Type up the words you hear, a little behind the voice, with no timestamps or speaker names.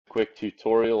quick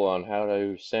tutorial on how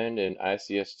to send an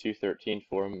ICS-213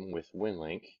 form with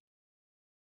WinLink,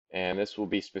 and this will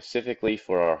be specifically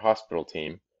for our hospital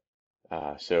team.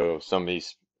 So some of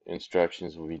these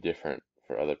instructions will be different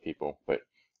for other people, but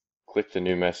click the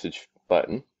new message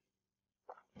button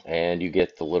and you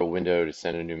get the little window to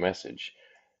send a new message.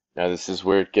 Now this is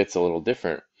where it gets a little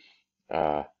different.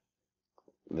 Uh,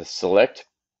 the select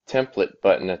template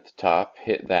button at the top,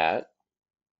 hit that,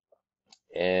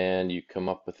 and you come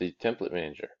up with the template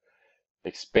manager.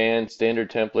 Expand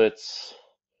standard templates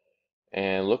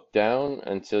and look down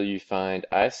until you find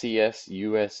ICS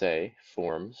USA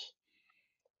forms.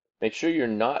 Make sure you're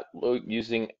not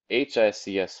using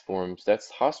HICS forms. That's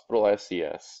hospital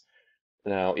ICS.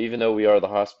 Now, even though we are the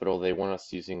hospital, they want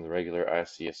us using the regular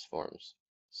ICS forms.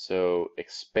 So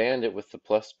expand it with the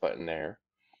plus button there.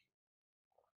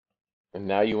 And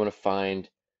now you want to find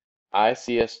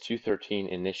ICS-213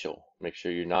 initial. Make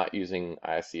sure you're not using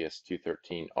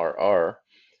ICS-213RR.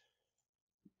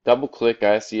 Double click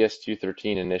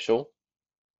ICS-213 initial,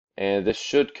 and this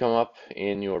should come up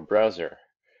in your browser.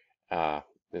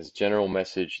 This general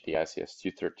message, the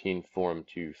ICS-213 form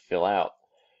to fill out.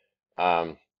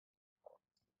 Um,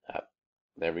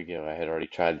 there we go. I had already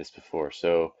tried this before.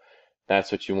 So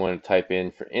that's what you want to type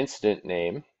in for incident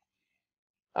name.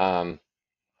 Now,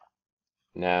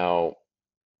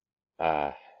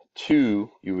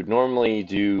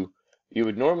 you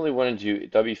would normally want to do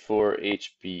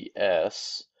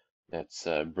W4HBS. That's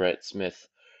Brett Smith.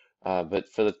 But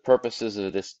for the purposes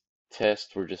of this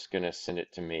test, we're just going to send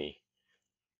it to me.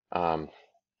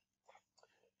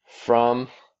 From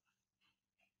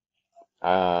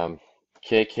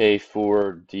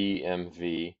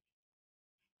KK4DMV,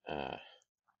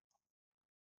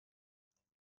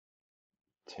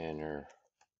 Tanner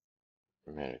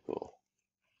Medical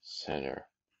Center.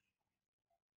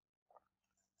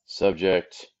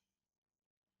 Subject,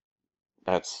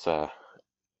 that's,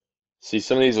 see,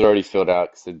 some of these are already filled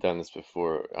out because they've done this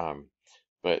before,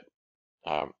 but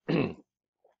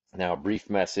now brief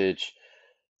message,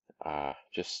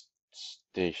 just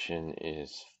station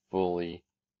is fully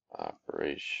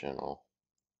operational.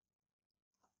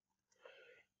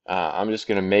 I'm just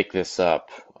going to make this up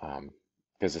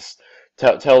because it's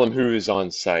tell them who is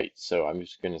on site. So I'm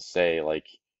just going to say like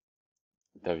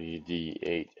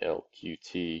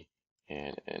WD8LQT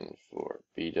and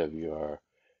N4BWR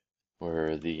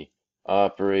were the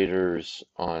operators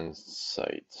on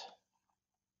site.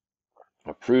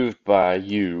 Approved by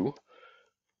you.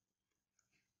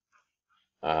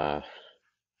 Now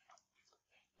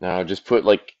just put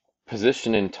like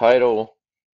position and title.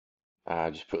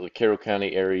 Just put like Carroll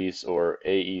County Aries or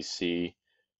AEC.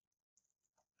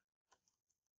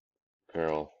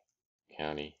 Carroll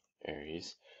County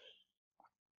Aries.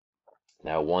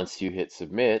 Now once you hit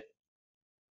submit,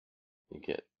 you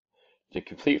get to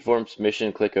complete form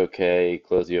submission, click OK,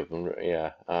 close the open,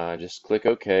 just click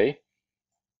OK.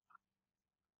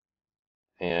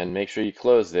 And make sure you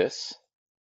close this.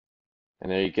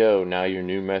 And there you go. Now your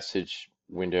new message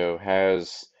window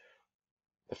has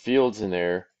the fields in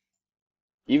there.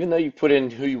 Even though you put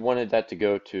in who you wanted that to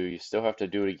go to, you still have to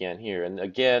do it again here. And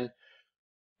again,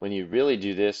 when you really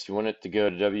do this, you want it to go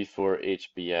to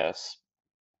W4HBS.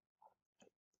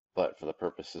 But for the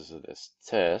purposes of this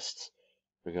test,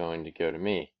 we're going to go to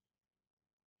me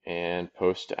and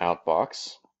post to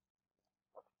outbox.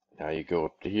 Now you go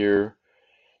up to here.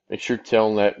 Make sure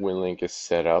Telnet WinLink is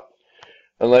set up.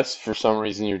 Unless for some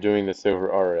reason you're doing this over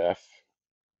RF.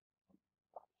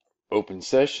 Open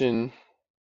session.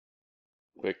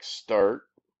 Click start.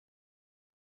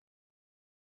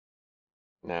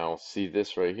 Now see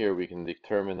this right here, we can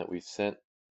determine that we sent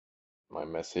my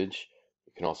message.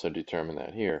 We can also determine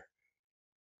that here.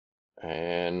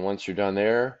 And once you're done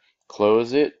there,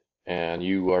 close it and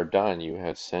you are done. You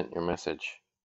have sent your message.